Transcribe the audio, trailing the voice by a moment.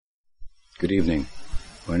Good evening.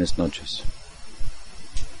 Buenas noches.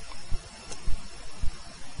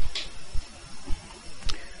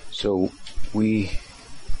 So, we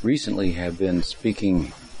recently have been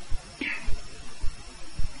speaking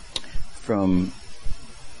from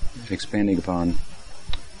expanding upon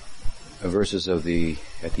verses at the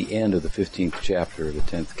end of the 15th chapter of the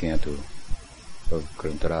 10th canto of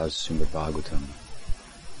Granthara's Srimad Bhagavatam.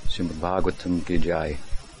 Srimad Bhagavatam Ki Jai.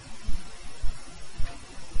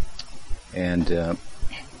 And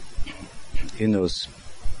in those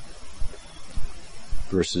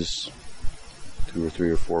verses, 2 or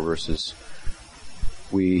 3 or 4 verses,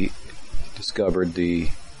 we discovered we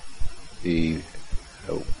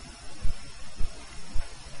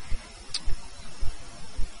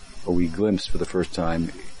glimpsed for the first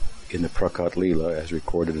time in the Prakat-lila, as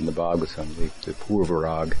recorded in the Bhagavatam, the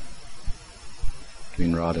Purvarag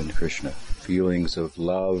between Radha and Krishna. Feelings of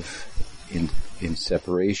love in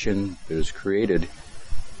separation that is created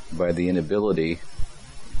by the inability,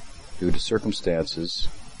 due to circumstances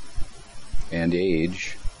and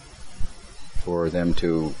age, for them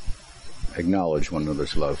to acknowledge one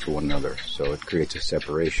another's love for one another. So it creates a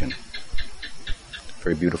separation.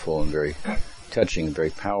 Very beautiful and very touching and very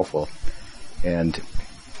powerful. And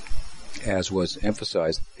as was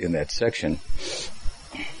emphasized in that section,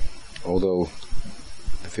 although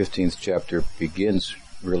the 15th chapter begins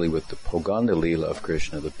really with the Poganda-lila of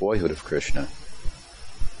Krishna, the boyhood of Krishna,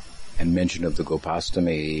 and mention of the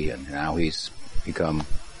Gopastami, and how he's become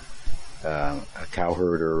a cow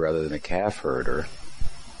herder rather than a calf herder.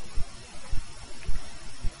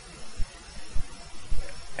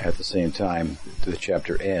 At the same time, the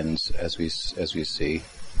chapter ends, as we see,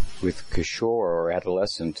 with Kishore, or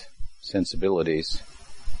adolescent sensibilities,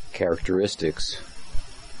 characteristics,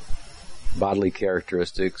 bodily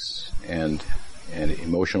characteristics, and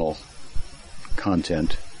emotional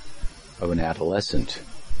content of an adolescent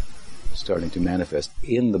starting to manifest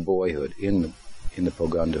in the boyhood, in the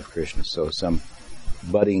Poganda of Krishna. So some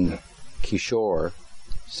budding Kishore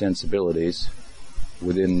sensibilities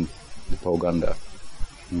within the Poganda.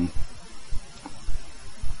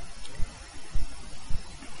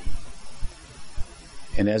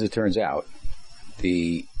 And as it turns out,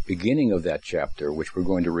 the beginning of that chapter, which we're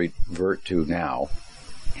going to revert to now,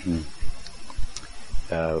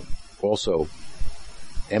 also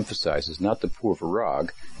emphasizes not the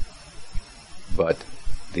Purvarag, but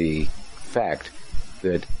the fact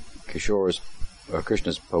that Krishna's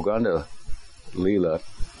Poganda Lila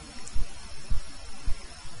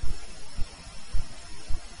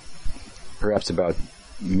perhaps about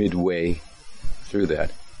midway through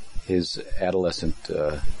that, his adolescent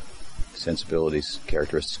sensibilities,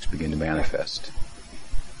 characteristics begin to manifest.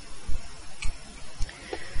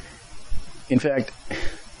 In fact,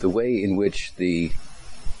 the way in which the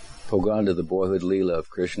Poganda, the boyhood Leela of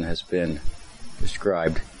Krishna, has been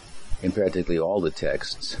described in practically all the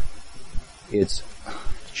texts, it's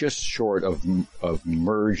just short of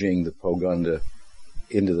merging the Poganda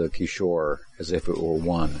into the Kishore as if it were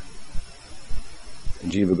one.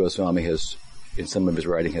 And Jiva Goswami has, in some of his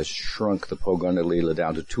writing, has shrunk the Poganda Leela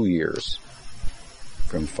down to 2 years,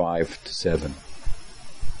 from 5 to 7.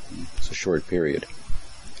 It's a short period.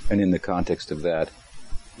 And in the context of that,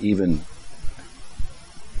 even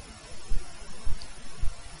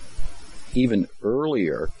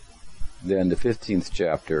earlier than the 15th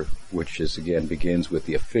chapter, which is again begins with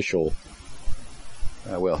the official,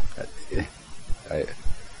 I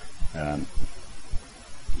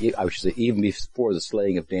should say even before the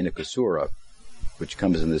slaying of Dhenukasura, which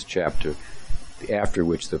comes in this chapter, after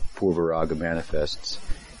which the Purvaraga manifests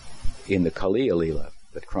in the Kaliya Lila,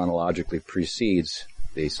 that chronologically precedes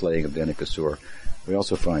the slaying of Dhenukasura. We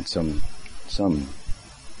also find some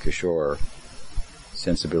Kishore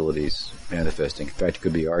sensibilities manifesting. In fact, it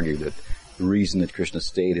could be argued that the reason that Krishna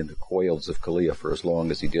stayed in the coils of Kaliya for as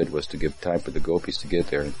long as he did was to give time for the gopis to get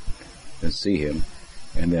there and see him,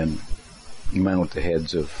 and then mount the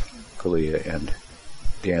heads of Kaliya and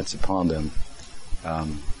dance upon them,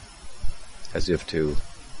 as if to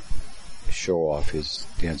show off his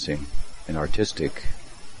dancing and artistic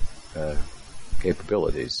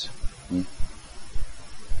capabilities.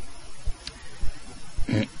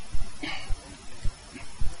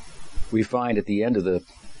 We find at the end of the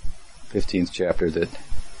 15th chapter that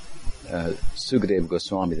Sukadeva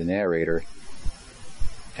Goswami, the narrator,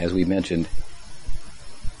 as we mentioned,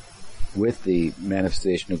 with the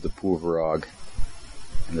manifestation of the Purvarag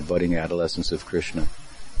and the budding adolescence of Krishna,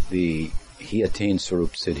 he attained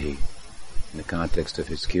Sarup Siddhi in the context of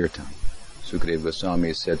his kirtan. Sukadeva Goswami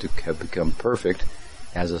is said to have become perfect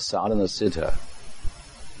as a sadhana siddha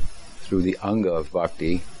through the anga of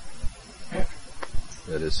bhakti,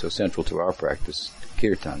 that is so central to our practice,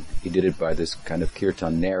 kirtan. He did it by this kind of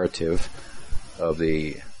kirtan narrative of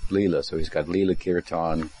the Lila. So he's got Lila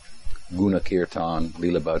Kirtan, Guna Kirtan,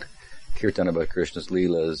 Kirtan about Krishna's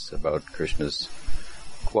Leelas, about Krishna's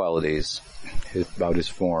qualities, about his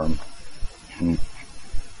form.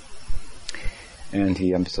 And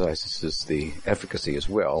he emphasizes the efficacy as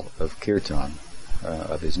well of Kirtan,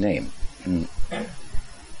 of his name.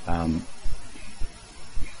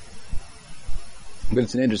 But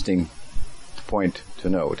it's an interesting point to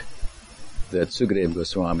note that Sukadeva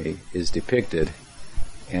Goswami is depicted,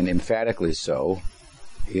 and emphatically so,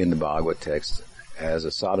 in the Bhagavad text as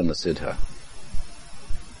a sadhana siddha.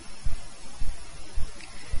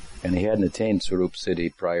 And he hadn't attained Swarup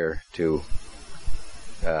Siddhi prior to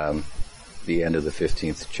the end of the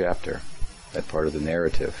 15th chapter, that part of the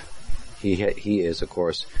narrative. He is, of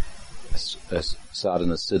course, a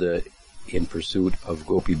sadhana siddha in pursuit of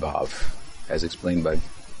Gopi Bhav, as explained by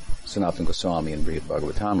Sanatana Goswami in Brihad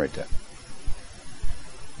Bhagavatamrita.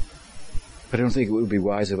 But I don't think it would be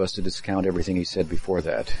wise of us to discount everything he said before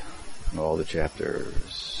that, in all the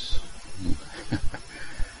chapters.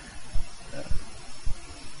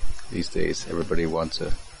 These days, everybody wants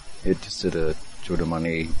a Nityasiddha,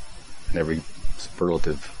 Chodamani, and every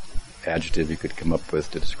superlative adjective you could come up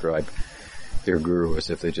with to describe their guru, as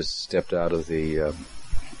if they just stepped out of the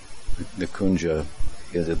kunja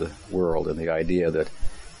into the world. And the idea that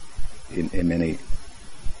in many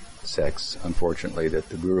sects, unfortunately, that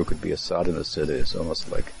the guru could be a sadhana siddha is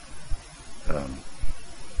almost like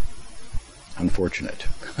unfortunate.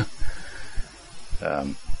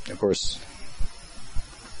 Of course,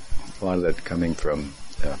 a lot of that coming from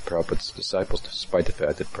Prabhupada's disciples, despite the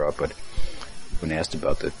fact that Prabhupada, when asked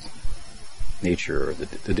about the nature or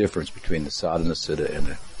the difference between the sadhana siddha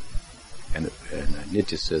and the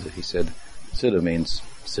nitya siddha, he said, siddha means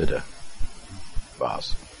siddha,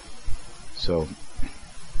 Vas. So,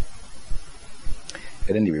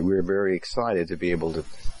 at any rate, we're very excited to be able to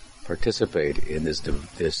participate in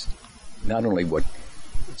this not only what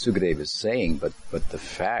Sukadeva is saying, but the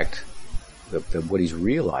fact that what he's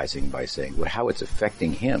realizing by saying, how it's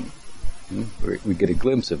affecting him. We get a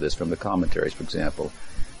glimpse of this from the commentaries, for example.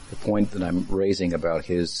 The point that I'm raising about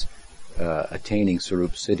his attaining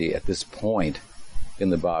Swarup Siddhi at this point in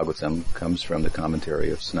the Bhagavatam comes from the commentary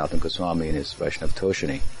of Sanatana Goswami and his Vaishnava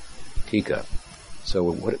Toshini Tika.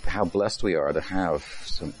 So how blessed we are to have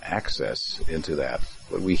some access into that.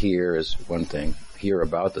 What we hear is one thing, hear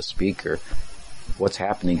about the speaker, what's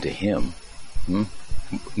happening to him.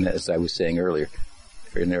 As I was saying earlier,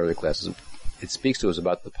 in the earlier classes, it speaks to us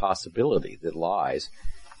about the possibility that lies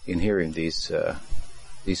in hearing these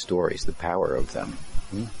stories, the power of them.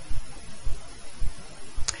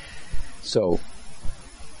 So,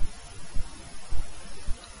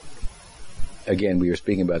 again, we are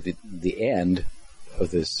speaking about the end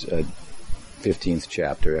of this 15th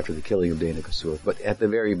chapter after the killing of Dhenukasura. But at the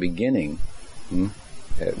very beginning,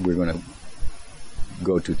 we're going to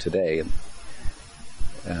go to today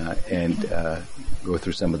and go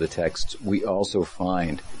through some of the texts. We also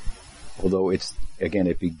find, although it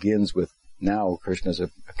begins with now Krishna's a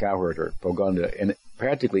cowherder, Poganda, and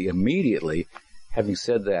practically immediately, having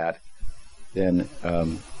said that, then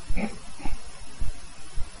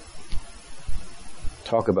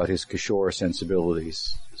talk about his Kishore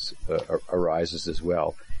sensibilities arises as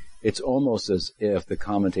well. It's almost as if the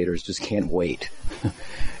commentators just can't wait.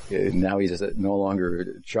 Now he's no longer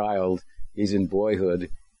a child. He's in boyhood.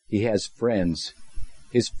 He has friends.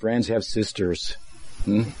 His friends have sisters.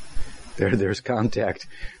 There's contact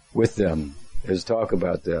with them. There's talk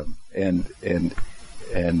about them, and they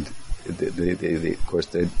of course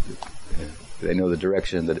they know the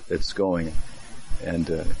direction that it's going,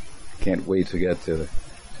 and can't wait to get to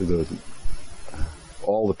the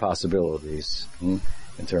all the possibilities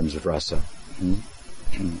in terms of rasa.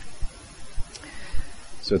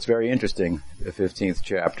 So it's very interesting. The 15th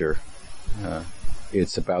chapter.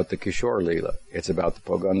 It's about the Kishore Lila. It's about the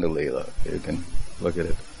Poganda Lila. You can look at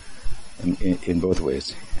it in both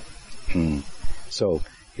ways. So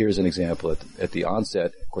here's an example. At the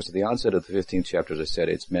onset, of course, at the onset of the 15th chapter, as I said,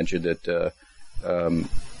 it's mentioned that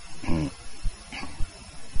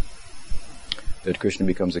that Krishna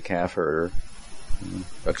becomes a calf herder.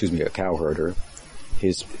 A cow herder.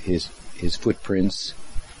 His footprints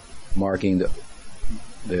marking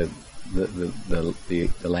the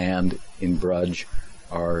land in Braj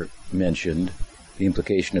are mentioned, the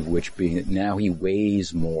implication of which being that now he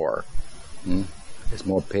weighs more. It's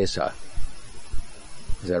more pesa.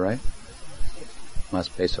 Is that right? Mas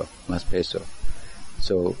peso.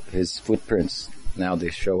 So his footprints now they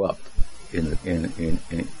show up in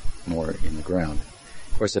more in the ground.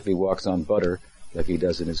 course, if he walks on butter, like he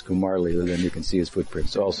does in his Kumar-Lila, then you can see his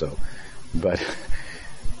footprints also. But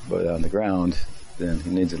on the ground, then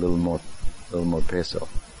he needs a little more peso.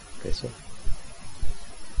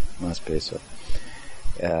 Mas peso.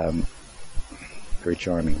 Very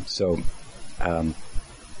charming. So,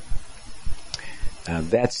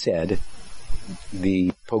 that said,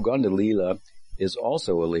 the Poganda Lila is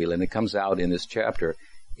also a Lila, and it comes out in this chapter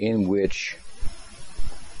in which,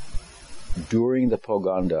 during the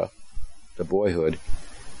Poganda, the boyhood,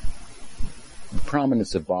 the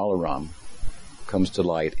prominence of Balaram comes to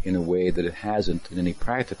light in a way that it hasn't in any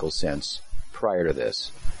practical sense prior to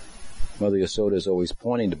this. Mother Yasoda is always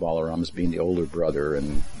pointing to Balaram as being the older brother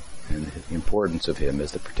and the importance of him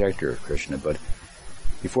as the protector of Krishna, but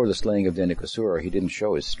before the slaying of Dhenukasura, he didn't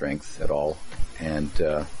show his strength at all, and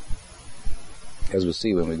as we'll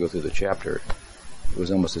see when we go through the chapter, it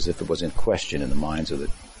was almost as if it was in question in the minds of the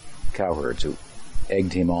cowherds who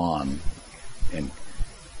egged him on and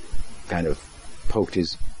kind of poked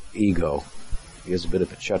his ego. He has a bit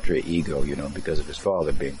of a Kshatriya ego, because of his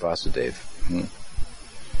father being Vasudev.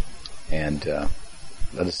 And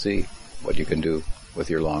let us see what you can do with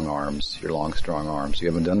your long arms, your long, strong arms. You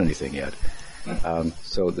haven't done anything yet.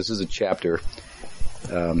 So this is a chapter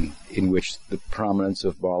in which the prominence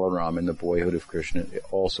of Balaram in the boyhood of Krishna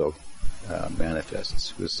also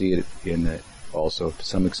manifests. We'll see it also to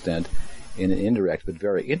some extent in an indirect but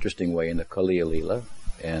very interesting way in the Kaliya Lila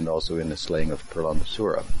and also in the slaying of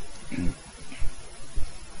Pralambasura.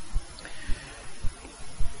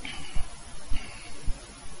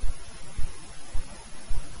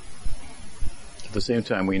 At the same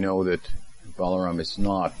time, we know that Balaram is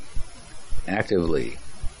not actively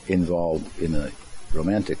involved in the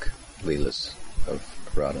romantic Leelas of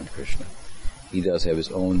Radha and Krishna. He does have his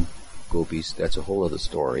own gopis. That's a whole other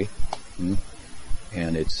story.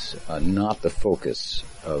 And it's not the focus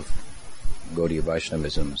of Gaudiya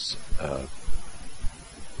Vaishnavism's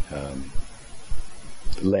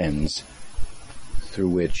lens through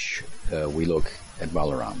which we look at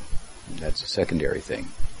Balaram. That's a secondary thing.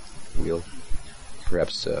 We'll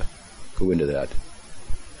perhaps go into that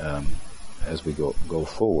as we go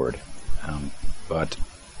forward. But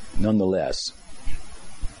nonetheless,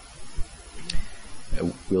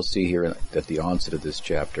 we'll see here at the onset of this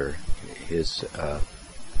chapter, this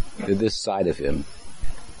side of him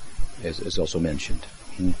is also mentioned,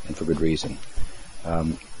 and for good reason.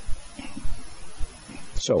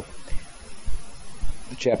 So,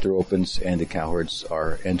 the chapter opens and the cowherds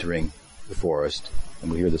are entering the forest,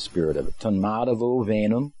 and we hear the spirit of it. Tanmadavo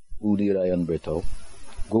venam udirayan brito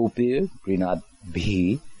gopir grinad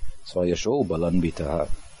bihi swayasho balanbitaha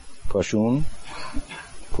pashun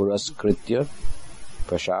puraskritya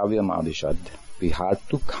pashavya madishad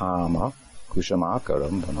bihatu kama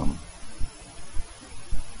kushamakaram vanam.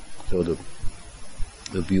 So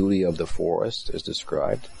the beauty of the forest is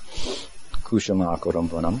described. Kushamakaram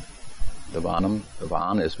vanam. The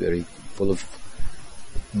van is very full of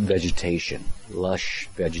vegetation, lush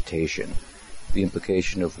vegetation. The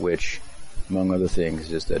implication of which, among other things,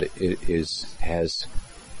 is that it has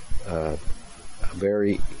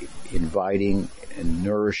very inviting and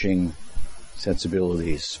nourishing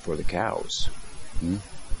sensibilities for the cows.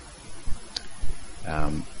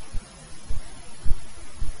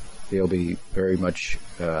 They'll be very much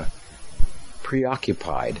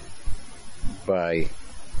preoccupied by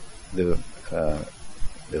the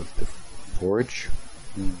forage,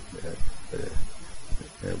 the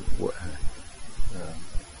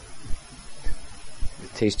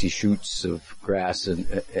tasty shoots of grass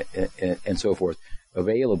and so forth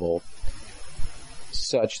available,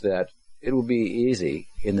 such that it will be easy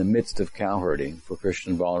in the midst of cowherding for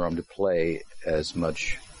Krishna and Balaram to play as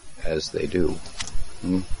much as they do,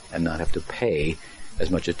 and not have to pay as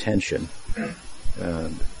much attention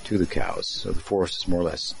to the cows. So the forest is more or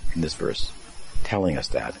less, in this verse, telling us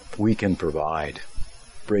that we can provide.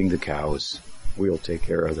 Bring the cows, we'll take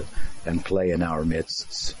care of them, and play in our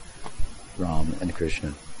midst, Ram and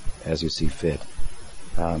Krishna, as you see fit.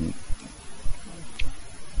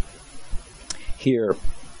 Here,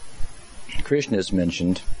 Krishna is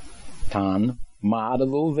mentioned, Tan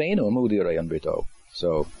Madhavo Venam Udirayan Brito.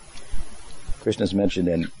 So, Krishna is mentioned,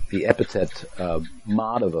 and the epithet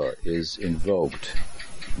Madhava is invoked.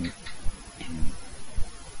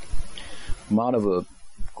 Madhava, of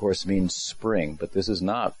course, means spring, but this is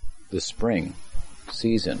not the spring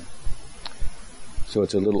season. So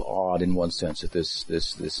it's a little odd in one sense that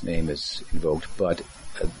this name is invoked, but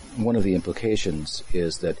one of the implications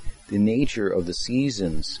is that the nature of the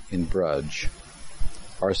seasons in Braj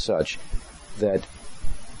are such that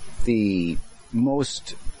the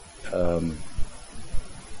most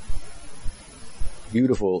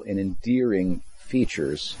beautiful and endearing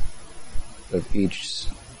features of each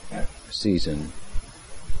season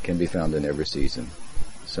can be found in every season.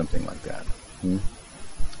 Something like that.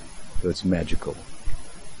 So it's magical.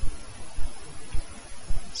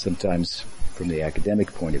 Sometimes, from the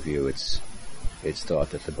academic point of view, it's thought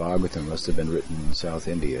that the Bhagavatam must have been written in South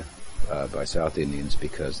India by South Indians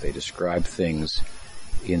because they describe things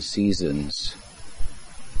in seasons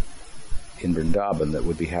in Vrindavan that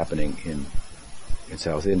would be happening in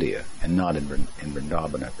South India and not in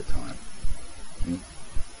Vrindavan at the time.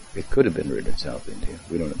 It could have been written in South India.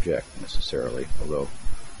 We don't object necessarily, although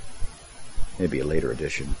maybe a later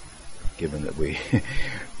edition, given that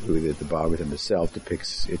that the Bhagavatam itself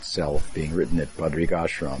depicts itself being written at Badrik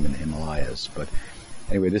Ashram in the Himalayas. But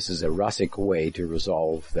anyway, this is a rasic way to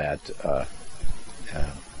resolve that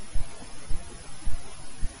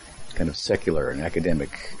kind of secular and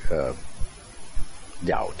academic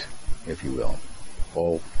doubt, if you will.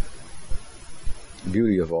 The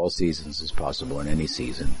beauty of all seasons is possible in any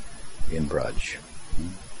season in Braj.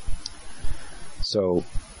 So,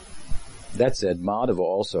 that said, Madhava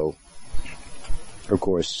also, of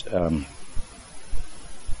course,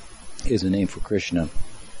 is a name for Krishna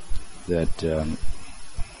that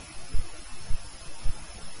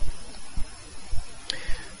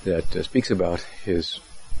speaks about his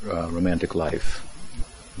romantic life.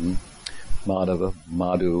 Madhava,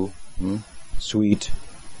 Madhu, sweet,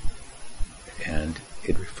 and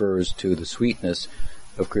it refers to the sweetness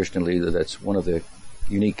of Krishna Lila. That's one of the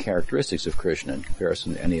unique characteristics of Krishna in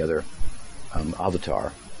comparison to any other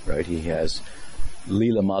avatar, right? He has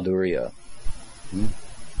Lila Madhurya.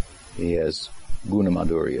 He has Guna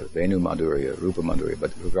Madhurya, Venu Madhurya, Rupa Madhurya.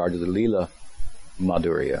 But with regard to the Lila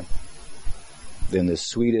Madhurya, then the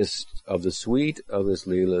sweetest of the sweet of his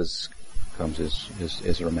Leelas comes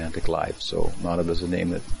his romantic life. So Madhava is a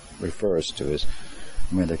name that refers to his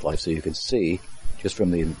romantic life. So you can see, just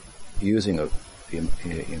from the using of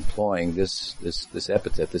employing this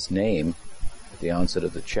epithet, this name, at the onset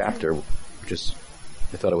of the chapter, which is,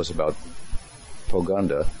 I thought it was about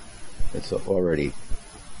Poganda, it's already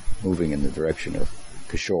moving in the direction of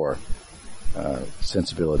Kishore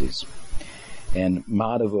sensibilities. And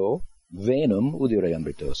Madhavo Venum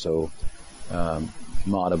Udirayamrito. So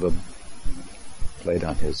Madhava played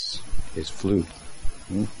on his flute.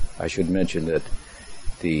 I should mention that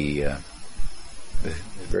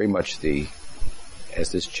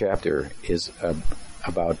as this chapter is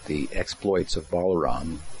about the exploits of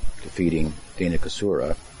Balaram defeating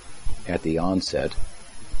Dhenukasura at the onset,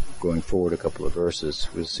 going forward a couple of verses,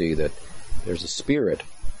 we'll see that there's a spirit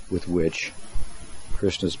with which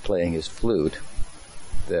Krishna's playing his flute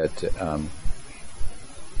that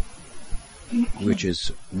which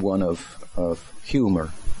is one of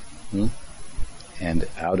humor. And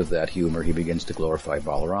out of that humor he begins to glorify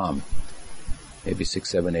Balaram. Maybe 6,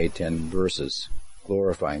 7, 8, 10 verses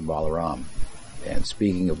glorifying Balaram and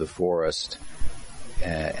speaking of the forest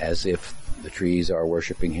as if the trees are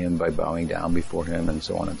worshipping him by bowing down before him, and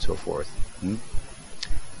so on and so forth.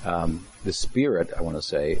 The spirit, I want to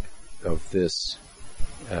say, of this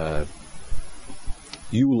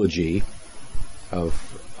eulogy of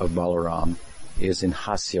Balaram is in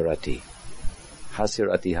Hasyarati.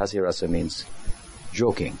 Hasyarasa means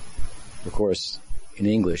joking. Of course, in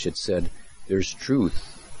English it said, there's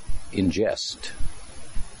truth in jest.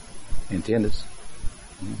 ¿Entiendes?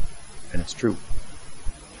 And it's true.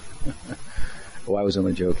 Oh, I was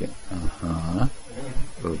only joking.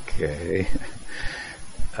 Okay.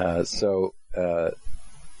 So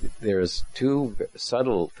there's two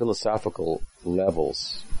subtle philosophical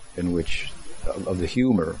levels in which of the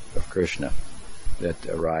humor of Krishna that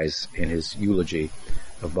arise in his eulogy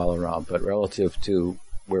of Balaram. But relative to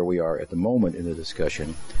where we are at the moment in the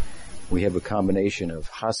discussion, we have a combination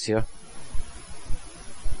of hasya,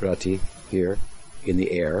 rati, here, in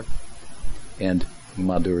the air, and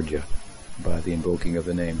madhurya, by the invoking of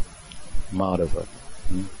the name Madhava.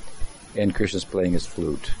 And Krishna's playing his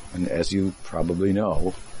flute. And as you probably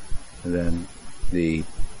know, then the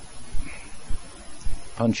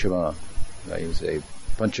Panchama, I use a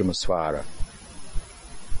Panchamaswara.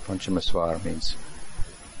 Panchamaswara means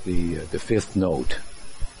the fifth note.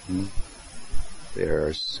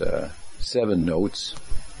 There's 7 notes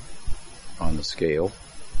on the scale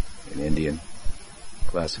in Indian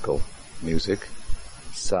classical music.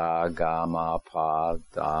 Sa, ga, ma, pa,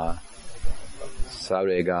 da. Sa,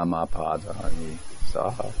 re, ga, ma, pa, da, ni,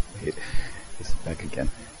 sa. It's back again.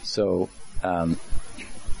 So,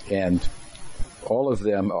 and all of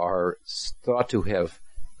them are thought to have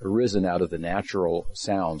arisen out of the natural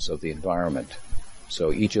sounds of the environment.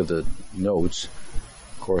 So each of the notes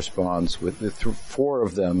corresponds with, four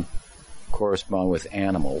of them correspond with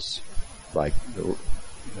animals, like the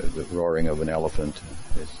roaring of an elephant,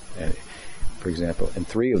 for example, and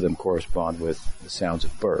three of them correspond with the sounds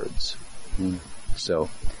of birds. So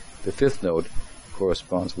the fifth note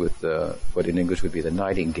corresponds with what in English would be the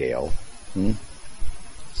nightingale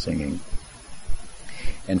singing.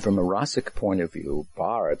 And from a rasic point of view,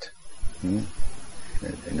 Bharat, in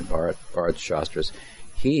the Bharat Shastras,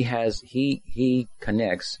 he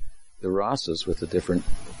connects the rasas with the different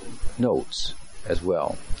notes as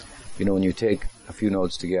well. You know, when you take a few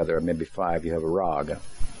notes together, maybe five, you have a raga.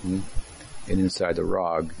 And inside the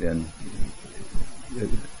rag, then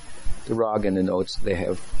the rag and the notes, they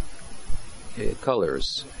have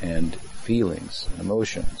colors and feelings and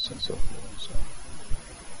emotions and so forth. So,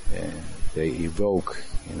 they evoke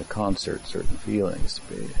in the concert certain feelings,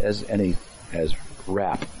 as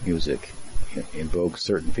rap music invokes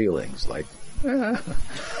certain feelings, like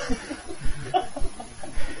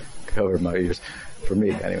cover my ears, for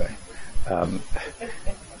me anyway.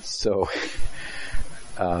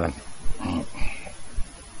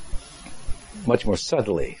 Much more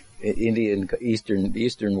subtly. Indian,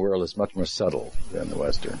 Eastern world is much more subtle than the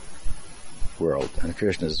Western world, and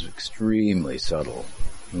Krishna is extremely subtle.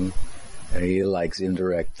 And he likes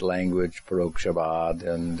indirect language, parokshabad,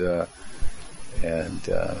 and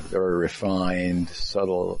very refined,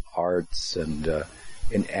 subtle arts. And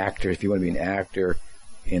an actor, if you want to be an actor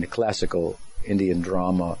in a classical Indian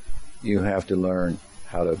drama, you have to learn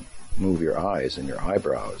how to move your eyes and your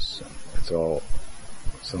eyebrows. It's all,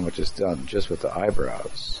 so much is done just with the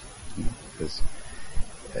eyebrows. It's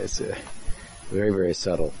very, very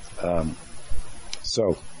subtle.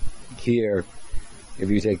 So here, if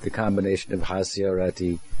you take the combination of Hasya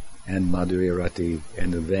Rati and Madhurya Rati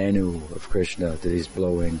and the Venu of Krishna that he's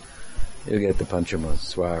blowing, you get the Panchama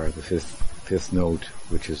Swara, the fifth note,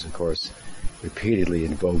 which is of course repeatedly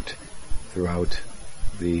invoked throughout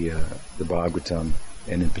the Bhagavatam,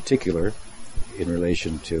 and in particular in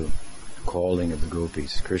relation to the calling of the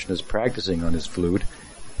gopis. Krishna is practicing on his flute,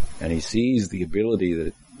 and he sees the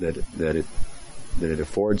ability that it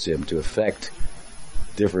affords him to affect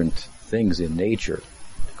different things in nature,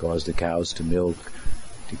 to cause the cows to milk,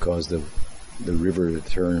 to cause the river to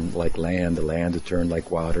turn like land, the land to turn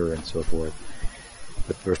like water, and so forth.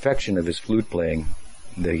 The perfection of his flute playing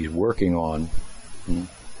that he's working on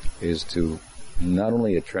is to not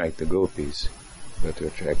only attract the gopis, but to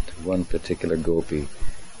attract one particular gopi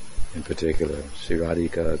in particular, Sri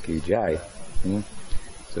Radhika Ki Jai.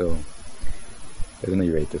 So, at any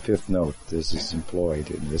rate, the fifth note, this is employed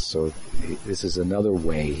in this. So this is another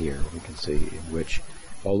way here we can see in which,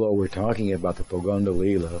 although we're talking about the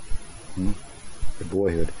Poganda-lila, the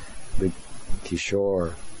boyhood, the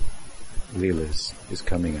Kishore Lila is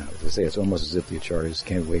coming out. As I say, it's almost as if the acharyas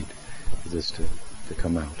can't wait for this to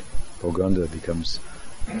come out. Poganda becomes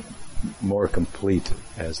more complete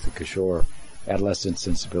as the Kishore adolescent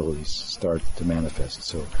sensibilities start to manifest.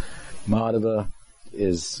 So Madhava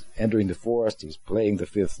is entering the forest, he's playing the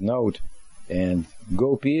fifth note, and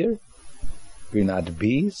Gopir, Vinad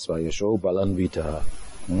B, Swayasho Balanvita.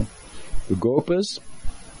 The Gopas,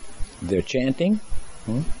 they're chanting,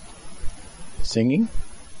 singing,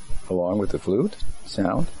 along with the flute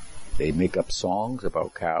sound. They make up songs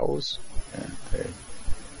about cows, and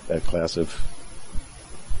that class of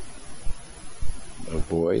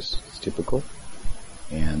boys is typical.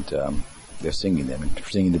 And they're singing them and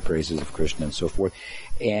singing the praises of Krishna and so forth.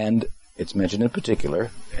 And it's mentioned in particular,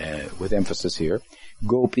 with emphasis here,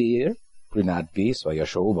 Gopir Prinadpi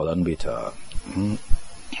Swayasho Balanvita.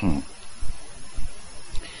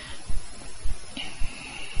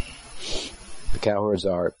 The cowherds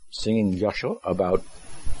are singing Yasha about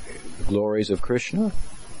the glories of Krishna,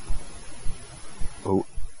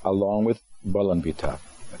 along with Balanvita,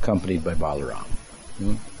 accompanied by Balaram.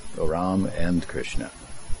 Ram and Krishna.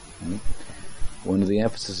 One of the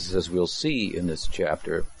emphases, as we'll see in this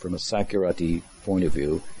chapter, from a Sakyarati point of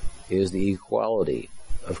view, is the equality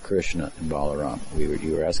of Krishna and Balaram.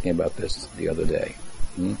 You were asking about this the other day.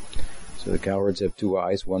 So the cowherds have two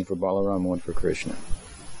eyes, one for Balaram, one for Krishna.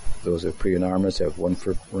 Those of Priyanarmas have one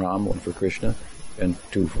for Ram, one for Krishna, and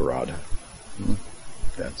two for Radha.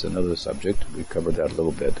 That's another subject. We covered that a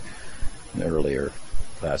little bit in earlier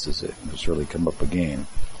classes. It will surely come up again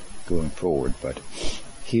going forward. But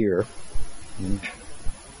here,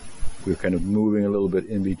 we're kind of moving a little bit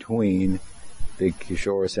in between the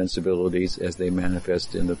Kishore sensibilities as they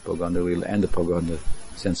manifest in the Poganda-lila and the Poganda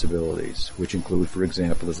sensibilities, which include, for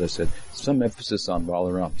example, as I said, some emphasis on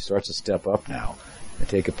Balaram. He starts to step up now and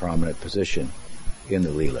take a prominent position in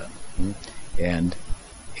the Lila. And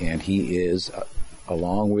he is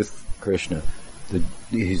along with Krishna,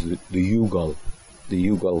 he's the yugal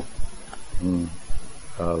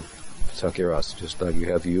of Sakya-rasa, just like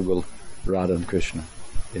you have yugal Radha and Krishna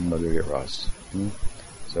in Madhurya-rasa.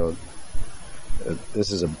 So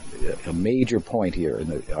this is a major point here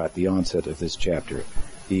at the onset of this chapter,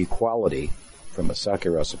 the equality from a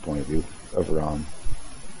Sakya-rasa point of view of Ram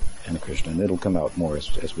and Krishna, and it'll come out more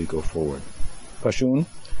as we go forward. Pashun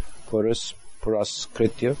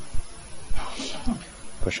puraskritya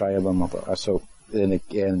pashayava, so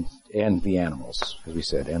and the animals, as we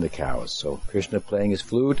said, and the cows. So Krishna playing his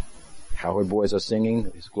flute, cowherd boys are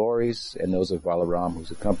singing his glories, and those of Balaram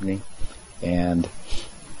who's accompanying, and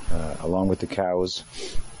along with the cows,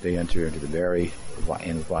 they enter into the very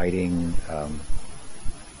inviting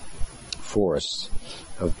forests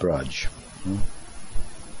of Braj.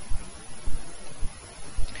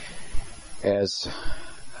 As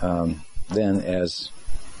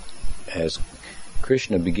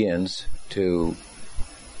Krishna begins to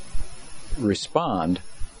respond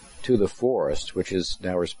to the forest, which is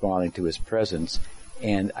now responding to his presence,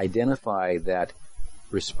 and identify that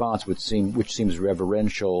response which seems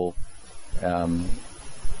reverential and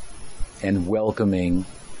welcoming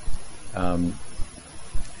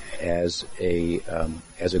as a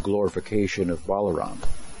glorification of Balaram.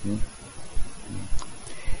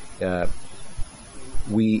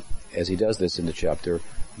 We, as he does this in the chapter,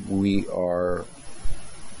 we are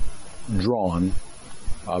drawn,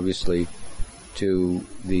 obviously, to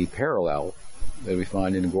the parallel that we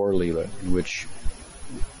find in Gaur-lila, in which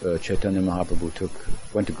Chaitanya Mahaprabhu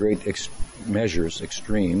went to great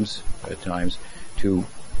extremes at times, to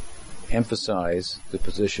emphasize the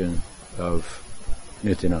position of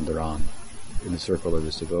Nityanandaram in the circle of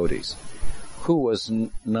his devotees, who was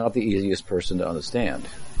not the easiest person to understand.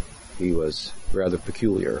 He was rather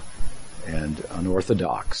peculiar and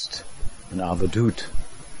unorthodox, an avadut.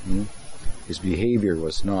 His behavior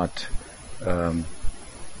was not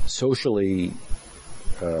socially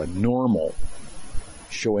normal,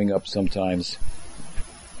 showing up sometimes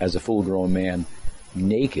as a full-grown man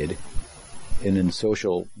naked in a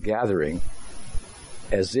social gathering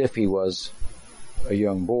as if he was a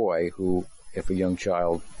young boy who, if a young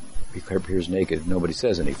child appears naked, nobody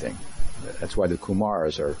says anything. That's why the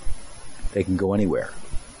Kumars they can go anywhere.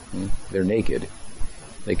 They're naked.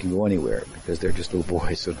 They can go anywhere because they're just little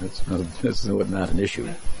boys, so that's not an issue.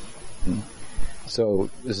 So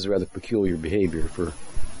this is rather peculiar behavior for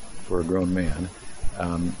a grown man.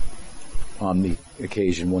 On the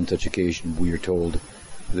occasion, one such occasion, we are told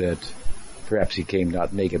that perhaps he came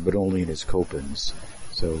not naked, but only in his kopans.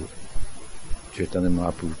 So Chaitanya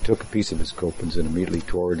Mahaprabhu took a piece of his kopans and immediately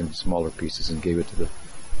tore it into smaller pieces and gave it to the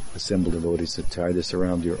assembled devotees to tie this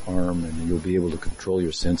around your arm, and you'll be able to control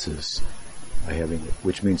your senses by having it,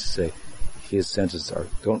 which means to say his senses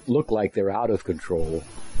don't look like they're out of control,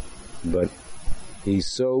 but he's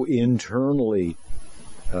so internally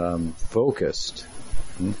focused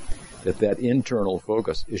that internal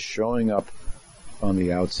focus is showing up on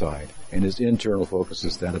the outside, and his internal focus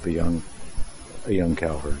is that of a young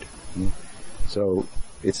cowherd. So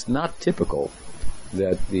it's not typical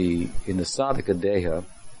that in the sadhaka deha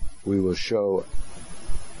we will show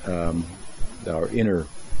our inner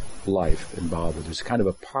life in bhava. There's kind of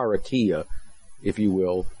a paratiya, if you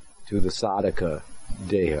will, to the sadhaka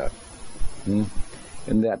deha.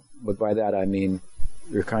 But by that I mean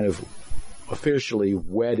you're kind of officially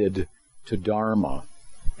wedded to dharma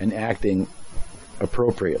and acting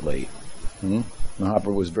appropriately.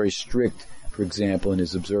 Mahaprabhu was very strict, for example, in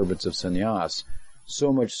his observance of sannyas,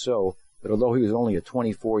 so much so that although he was only a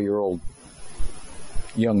 24-year-old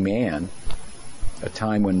young man, a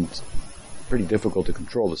time when it's pretty difficult to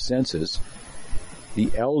control the senses,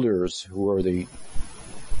 the elders, who are the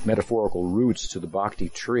metaphorical roots to the bhakti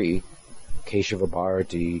tree, Keshava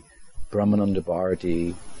Bharati, Brahmananda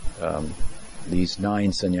Bharati, these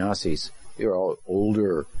 9 sannyasis, they were all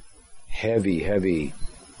older, heavy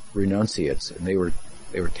renunciates, and they were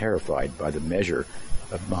terrified by the measure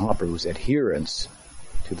of Mahaprabhu's adherence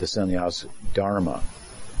to the sannyas dharma.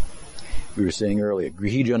 We were saying earlier,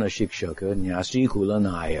 Grihijana Shikshaka Nyasi Kula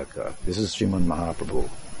Nayaka. This is Srimad Mahaprabhu.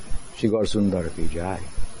 Shigar Sundar Ki Jai.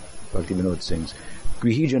 Bhakti Vinod sings,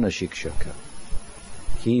 Grihijana Shikshaka.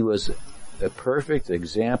 He was a perfect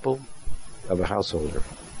example of a householder.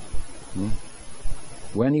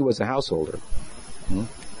 When he was a householder,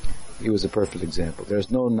 he was a perfect example.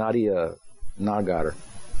 There's no Nadia Nagar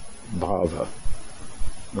Bhava.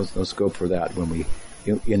 No scope for that when we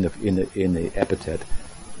in the epithet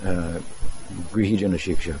Grihijana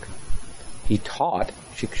Shikshaka. He taught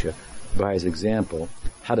Shiksha by his example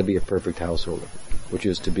how to be a perfect householder, which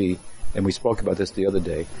is to be and we spoke about this the other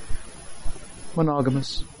day,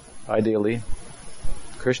 monogamous, ideally.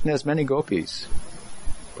 Krishna has many gopis.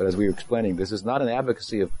 But as we were explaining, this is not an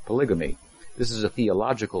advocacy of polygamy. This is a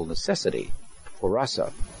theological necessity for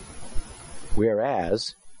rasa.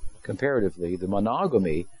 Whereas, comparatively, the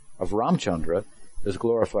monogamy of Ramchandra is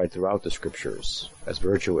glorified throughout the scriptures as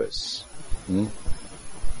virtuous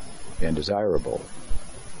and desirable.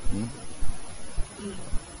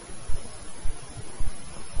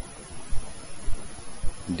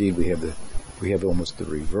 Indeed, we have almost the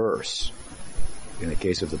reverse. In the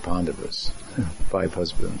case of the Pandavas, 5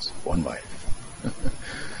 husbands, 1 wife.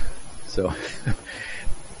 So,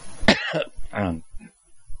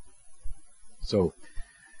 so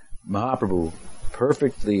Mahaprabhu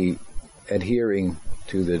perfectly adhering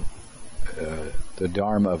to the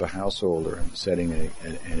dharma of a householder and setting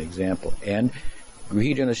an example. And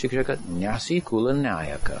Grihijana Shikshaka Nyasi Kula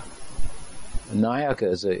Nayaka.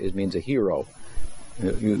 Nayaka means a hero. In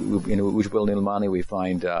Ujjwal Nilmani we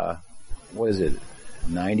find, what is it,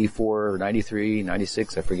 94, 93,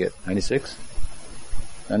 96, I forget, 96?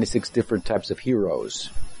 96 different types of heroes.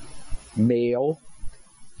 Male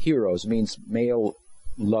heroes means male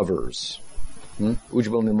lovers.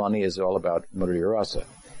 Ujjwal Nilmani is all about Madhurya Rasa.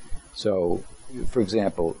 So, for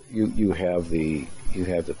example, you have the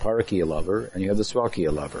Parakiya lover and you have the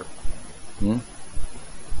Swakiya lover.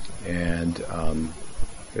 And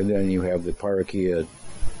then you have the Parakiya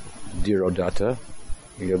Dhirodatta,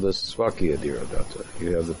 you have the Swakiya Dhirodatta,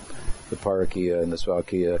 you have the Parakiya and the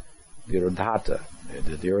Swakiya Dhirodhata,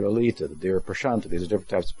 the Dhirodalita, the Dhiraprashanta. These are different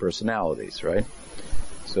types of personalities, right?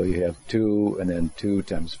 So you have 2, and then 2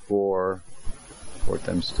 times 4, 4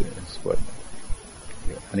 times 2, is what?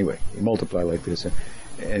 Yeah. Anyway, you multiply like this,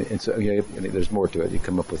 and so there's more to it. You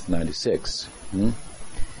come up with 96.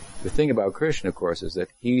 The thing about Krishna, of course, is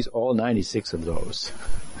that he's all 96 of those.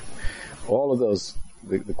 All of those,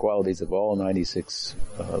 the qualities of all 96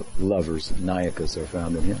 lovers, nayakas, are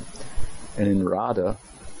found in him. And in Radha,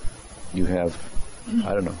 you have,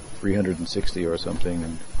 360 or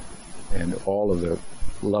something, and all of the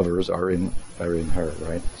lovers are in her,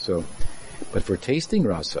 right? So, but for tasting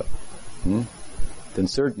rasa, then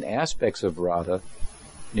certain aspects of Radha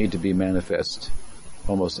need to be manifest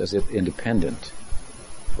almost as if independent,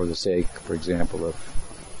 for the sake, for example, of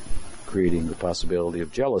creating the possibility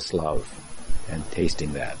of jealous love and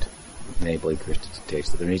tasting that, enabling Krishna to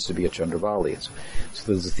taste it. There needs to be a Chandravali. So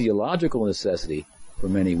there's a theological necessity for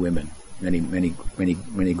many women,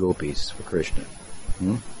 many gopis for Krishna.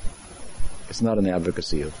 It's not an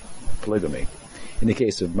advocacy of polygamy. In the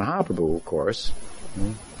case of Mahaprabhu, of course,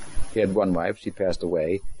 he had 1 wife. She passed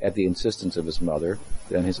away at the insistence of his mother,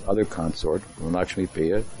 then his other consort, from Lakshmi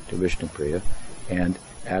Priya to Vishnu Priya, and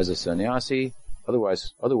as a sannyasi,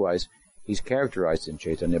 otherwise he's characterized in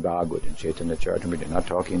Chaitanya Bhagavad, in Chaitanya Charitamrita, not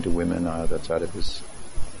talking to women, that's out of his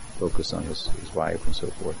focus on his wife and so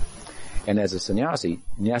forth. And as a sannyasi,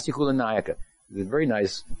 Nyasikula Nayaka, the very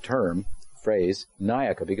nice phrase,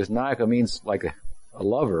 Nayaka, because Nayaka means like a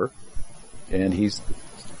lover, and he's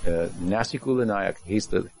Nasikula Nayak,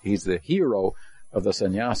 he's the hero of the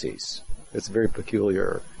sannyasis. It's very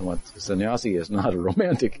peculiar. The sannyasi is not a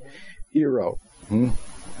romantic hero,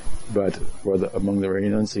 but among the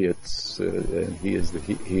renunciates, he is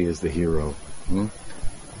the hero,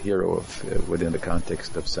 hero of within the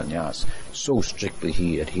context of sannyas. So strictly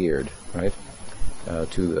he adhered, right,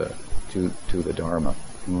 to the Dharma.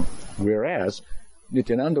 Whereas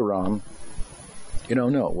Nityananda Ram,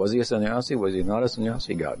 no, was he a sannyasi? Was he not a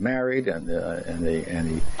sannyasi? He got married, and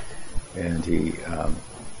he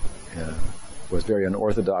was very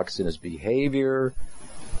unorthodox in his behavior.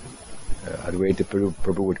 Advaita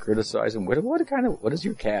Prabhu would criticize him. What is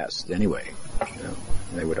your caste anyway? And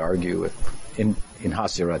they would argue in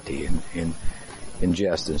hasirati, in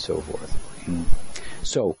jest and so forth.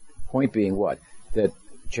 So, point being what? That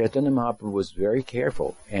Chaitanya Mahaprabhu was very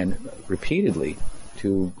careful and repeatedly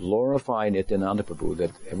to glorify Nityananda Prabhu,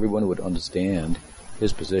 that everyone would understand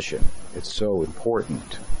his position. It's so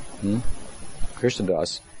important.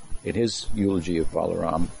 Krishnadas, in his eulogy of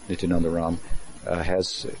Balaram, Nityananda Ram,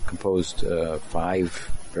 has composed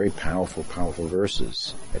 5 very powerful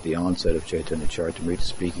verses at the onset of Chaitanya Charitamrita,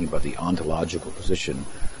 speaking about the ontological position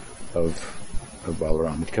of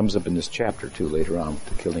Balaram. It comes up in this chapter too later on, with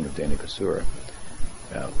the killing of Dhenukasura.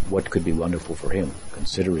 What could be wonderful for him,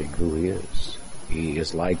 considering who he is? He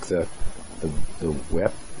is like the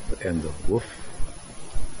wep and the woof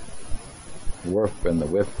and the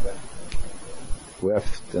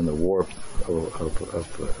weft and the warp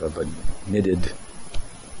of a knitted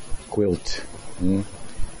quilt.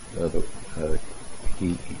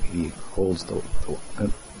 He holds the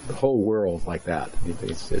the whole world like that.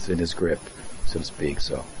 It's in his grip, so to speak.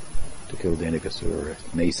 So to kill Dhenukasura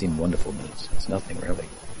may seem wonderful, but it's nothing really.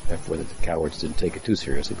 Therefore, the cowards didn't take it too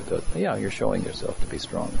seriously, but thought, yeah, you're showing yourself to be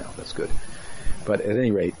strong now. That's good. But at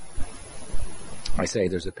any rate, I say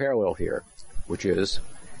there's a parallel here, which is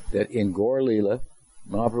that in Gaur Lila,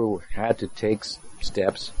 Mahaprabhu had to take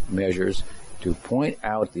steps, measures, to point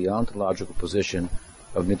out the ontological position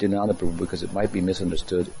of Nityananda Prabhu because it might be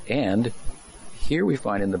misunderstood. And here we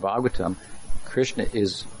find in the Bhagavatam, Krishna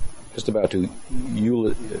is just about to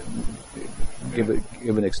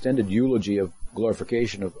give an extended eulogy of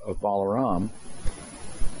glorification of Balaram,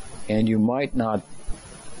 and you might not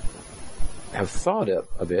have thought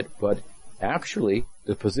of it, but actually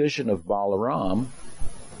the position of Balaram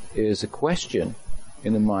is a question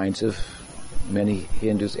in the minds of many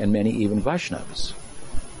Hindus and many even Vaishnavas.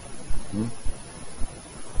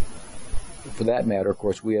 For that matter, of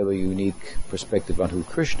course, we have a unique perspective on who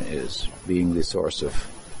Krishna is, being the source of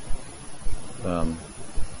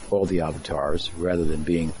all the avatars, rather than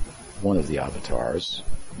being one of the avatars,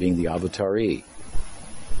 being the avatari.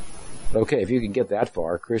 Okay, if you can get that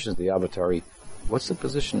far, Krishna's the avatari, what's the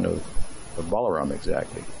position of Balaram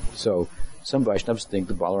exactly? So, some Vaishnavas think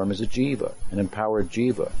that Balaram is a jiva, an empowered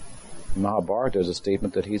jiva. In Mahabharata, there's a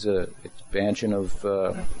statement that he's an expansion of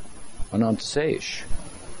Anantasesh.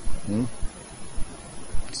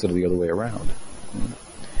 Instead of the other way around.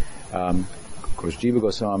 Of course, Jiva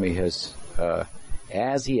Goswami has,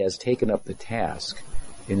 as he has taken up the task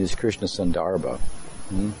in his Krishna Sandarbha,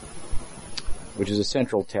 which is a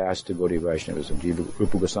central task to Gaudiya Vaishnavism.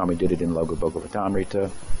 Rupa Goswami did it in Laghu Bhagavatamrita.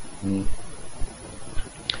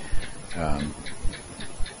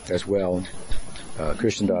 As well,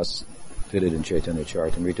 Krishnadas did it in Chaitanya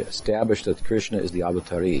Charitamrita, established that Krishna is the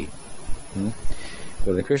avatari.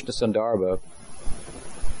 But in the Krishna Sandarbha,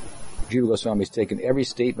 Jiva Goswami has taken every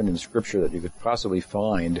statement in Scripture that you could possibly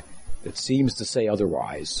find that seems to say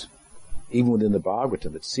otherwise. Even within the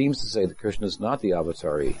Bhagavatam, it seems to say that Krishna is not the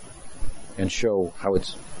avatari, and show how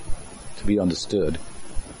it's to be understood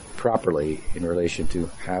properly in relation to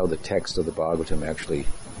how the text of the Bhagavatam actually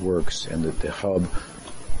works and the hub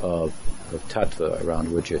of tattva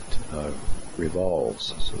around which it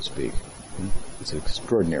revolves, so to speak. It's an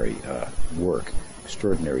extraordinary work,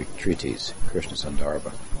 extraordinary treatise, Krishna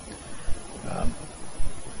Sandarbha.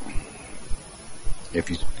 If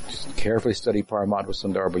you carefully study Paramatma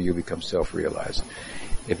Sandarbha, you become self-realized.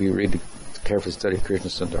 If you carefully study Krishna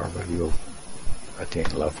Sandarbha, you'll attain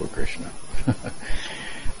love for Krishna.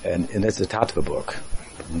 and that's the Tattva book.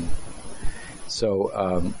 So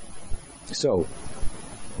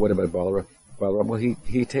what about Balaram? Well,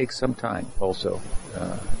 he takes some time also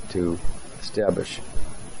to establish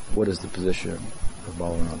what is the position of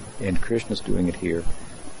Balaram. And Krishna's doing it here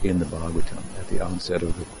in the Bhagavatam at the onset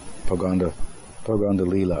of the Paganda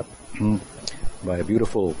Lila by a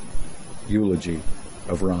beautiful eulogy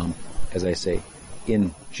of Ram, as I say,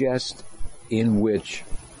 in jest in which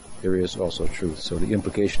there is also truth. So the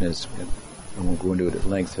implication is, and I won't go into it at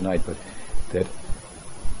length tonight, but that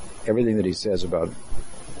everything that he says about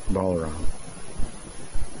Balaram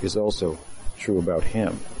is also true about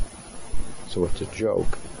him. So it's a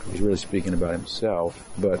joke. He's really speaking about himself,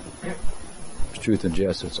 but it's truth and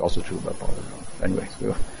jest. It's also true about Balaram. Anyway,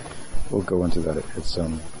 we'll go into that at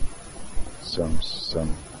some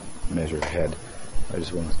measure ahead. I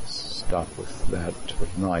just want to stop with that for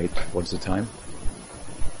tonight. What's the time?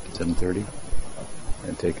 7:30?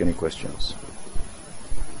 And take any questions.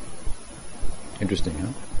 Interesting,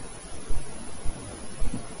 huh?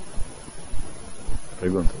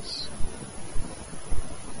 Preguntas.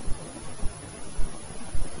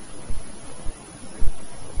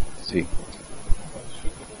 Sí.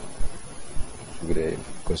 Sukadev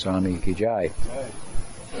Goswami ki jai.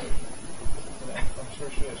 I'm sure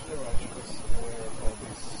she was aware of all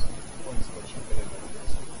these points that she did.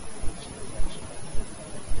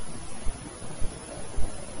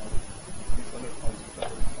 These other points that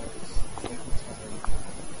were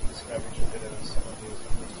describing Shukadeva and some of these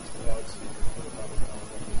without speaking about it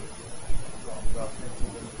without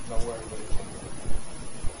not worrying about it.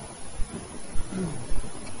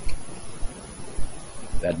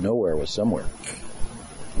 That nowhere was somewhere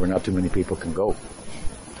where not too many people can go.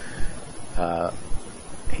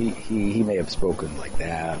 He may have spoken like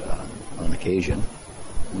that on occasion.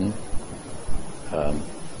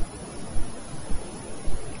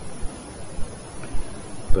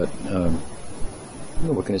 But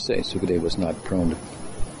what can I say? Sukadeva was not prone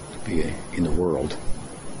to be in the world,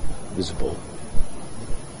 visible.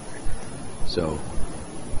 So,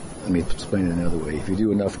 let me explain it another way. If you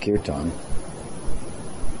do enough kirtan,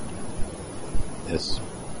 as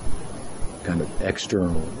kind of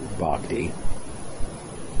external bhakti,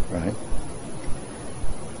 right?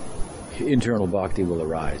 Internal bhakti will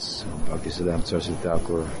arise. Bhaktisiddhanta Saraswati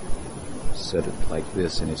Thakur said it like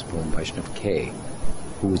this in his poem Vaishnav K.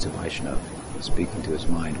 Who is a Vaishnav? Speaking to his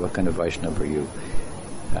mind, what kind of Vaishnav are you?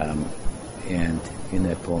 And in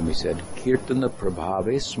that poem he said, Kirtana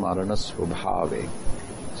Prabhave Smarana Swabhave.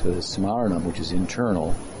 So the smaranam, which is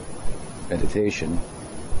internal meditation,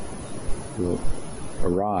 will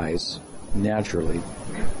arise naturally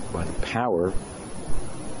by the power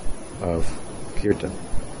of kirtan.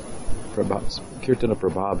 Kirtana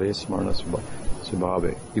Prabhave Smarana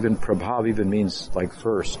Swabhave. Even Prabhav even means like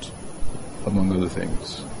first, among other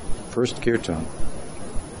things. First kirtan,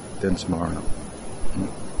 then smaranam.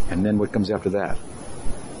 And then what comes after that?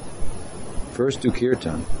 First do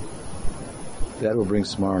kirtan, that will bring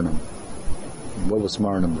smaranam. And what will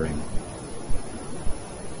smaranam bring?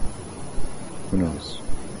 Who knows?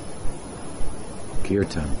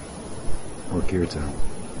 Kirtan, or kirtan,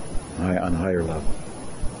 on a higher level.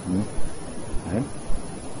 Right?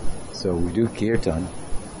 So we do kirtan,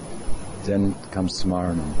 then comes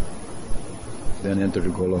smaranam, then enter the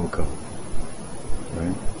Goloka,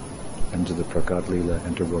 right? Enter the Prakat-Lila,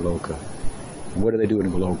 enter Goloka. And what do they do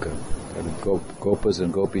in Goloka? Are the Gopas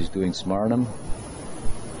and Gopis doing smaranam?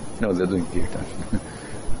 No, they're doing kirtan.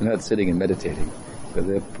 They're not sitting and meditating, but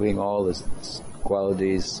they're putting all the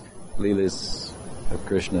qualities, Leelas of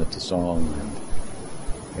Krishna to song,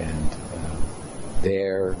 and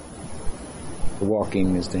there, the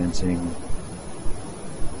walking is dancing,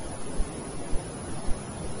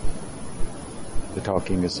 the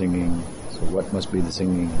talking is singing. So what must be the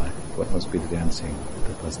singing like? What must be the dancing?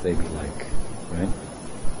 What must they be like? Right?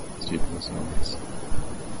 Jiva Goswami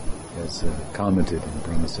has commented in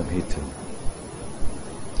Brahma Samhita.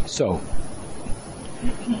 So,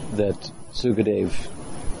 that Sukadev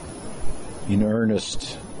in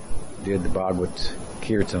earnest did the Bhagavad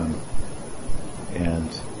Kirtan, and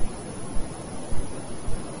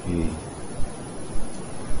he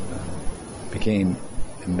became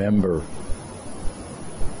a member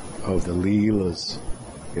of the Leelas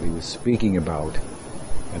that he was speaking about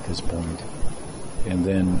at this point, and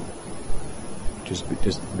then just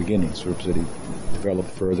the beginning, sort of that he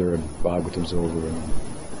developed further, and Bhagavatam's over, and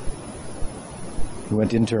he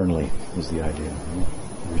went internally, was the idea.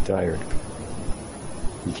 He retired.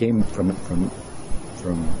 He came from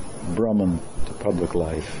Brahman to public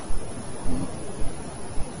life,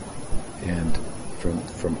 and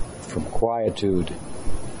from quietude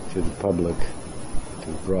to the public,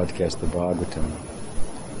 to broadcast the Bhagavatam,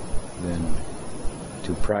 then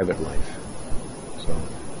to private life. So,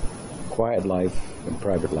 quiet life and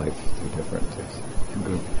private life, they're different.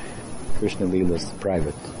 Krishna Lila is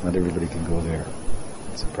private. Not everybody can go there.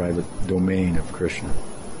 It's a private domain of Krishna.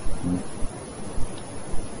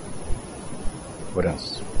 What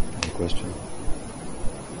else? Any question?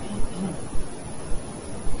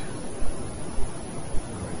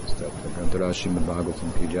 Srimad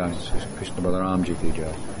Bhagavatam ki jai, Krishna Balaram ji ki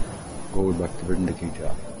jai, Gaur Bhakti Vrinda ki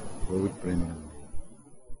jai, Gaur Premanand.